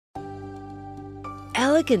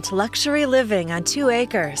Elegant luxury living on 2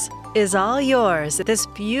 acres is all yours at this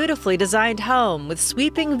beautifully designed home with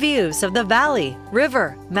sweeping views of the valley,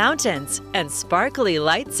 river, mountains, and sparkly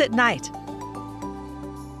lights at night.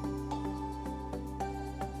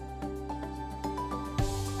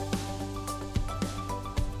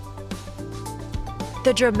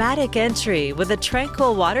 The dramatic entry with a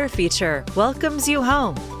tranquil water feature welcomes you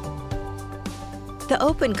home. The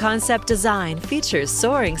open concept design features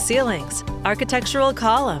soaring ceilings, architectural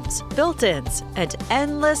columns, built-ins, and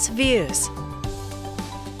endless views.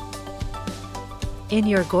 In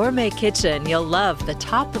your gourmet kitchen, you'll love the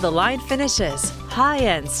top-of-the-line finishes,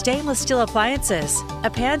 high-end stainless steel appliances, a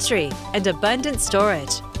pantry, and abundant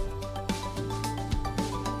storage.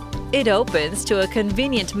 It opens to a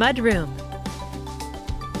convenient mudroom.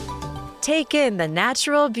 Take in the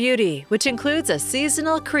natural beauty, which includes a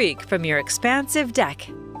seasonal creek from your expansive deck.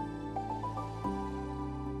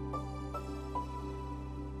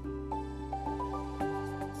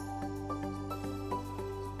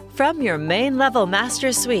 From your main level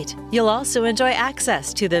master suite, you'll also enjoy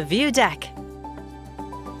access to the view deck.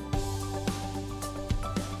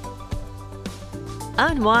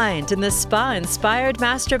 Unwind in the spa-inspired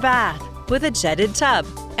master bath with a jetted tub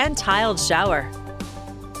and tiled shower.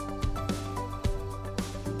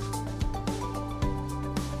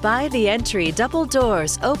 By the entry, double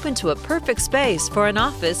doors open to a perfect space for an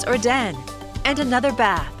office or den, and another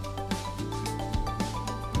bath.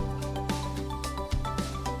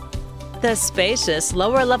 The spacious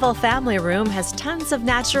lower-level family room has tons of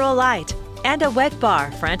natural light and a wet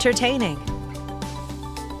bar for entertaining.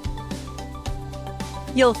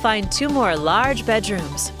 You'll find 2 more large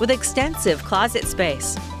bedrooms with extensive closet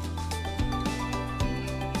space.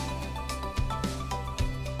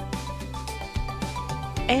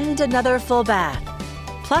 And another full bath,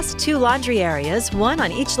 plus 2 laundry areas, 1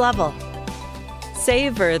 on each level.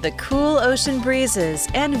 Savor the cool ocean breezes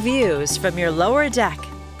and views from your lower deck.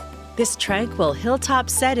 This tranquil hilltop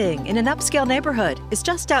setting in an upscale neighborhood is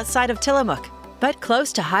just outside of Tillamook, but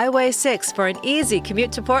close to Highway 6 for an easy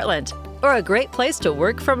commute to Portland, or a great place to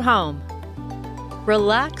work from home.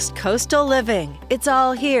 Relaxed coastal living, it's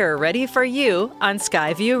all here ready for you on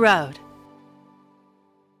Skyview Road.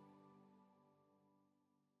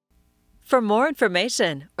 For more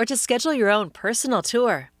information or to schedule your own personal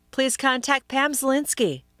tour, please contact Pam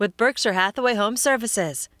Zielinski with Berkshire Hathaway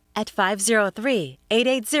HomeServices at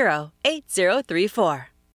 503-880-8034.